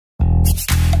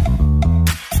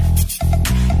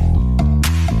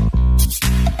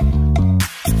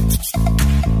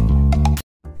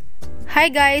Hi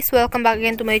guys! Welcome back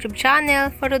again to my YouTube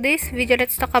channel. For today's video,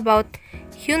 let's talk about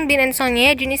Hyun and Son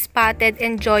Ye-jin is spotted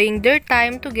enjoying their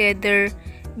time together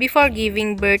before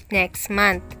giving birth next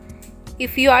month.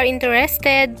 If you are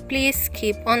interested, please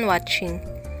keep on watching.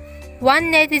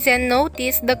 One netizen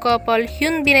noticed the couple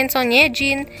Hyun and Son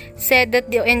Ye-jin said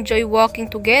that they enjoy walking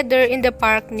together in the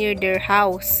park near their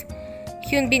house.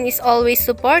 Hyun is always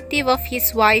supportive of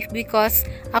his wife because,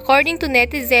 according to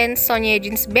netizens, Son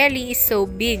Ye-jin's belly is so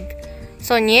big.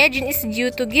 Son Ye-jin is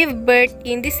due to give birth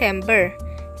in December,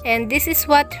 and this is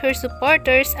what her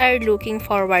supporters are looking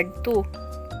forward to.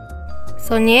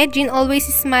 Son Ye-jin always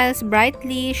smiles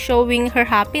brightly, showing her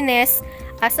happiness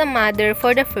as a mother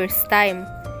for the first time.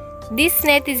 This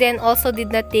netizen also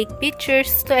did not take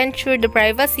pictures to ensure the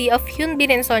privacy of Hyun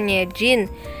and Son Ye-jin.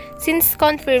 Since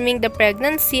confirming the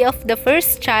pregnancy of the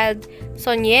first child,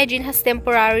 Son Ye-jin has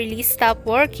temporarily stopped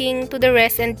working to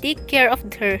rest and take care of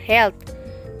her health.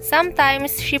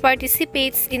 Sometimes she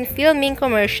participates in filming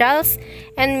commercials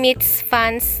and meets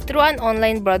fans through an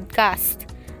online broadcast.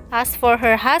 As for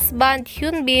her husband,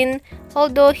 Hyun,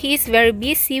 although he is very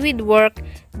busy with work,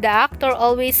 the actor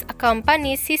always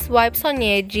accompanies his wife Son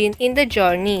Ye-jin in the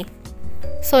journey.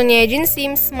 Son Ye-jin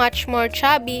seems much more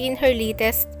chubby in her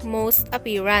latest most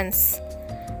appearance,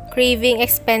 craving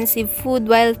expensive food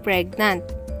while pregnant.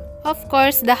 Of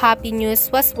course, the happy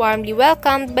news was warmly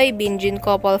welcomed by Binjin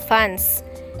couple fans.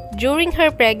 During her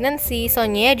pregnancy,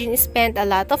 Son Ye-jin spent a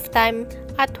lot of time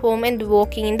at home and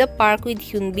walking in the park with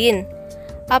Hyun.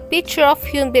 A picture of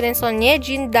Hyun and Son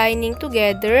Ye-jin dining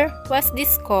together was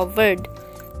discovered.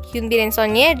 Hyun and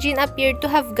Son Ye-jin appeared to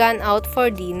have gone out for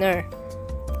dinner.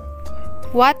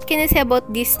 What can you say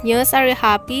about this news? Are you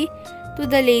happy to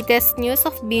the latest news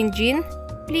of Binjin?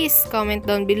 Please comment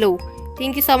down below.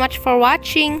 Thank you so much for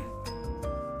watching.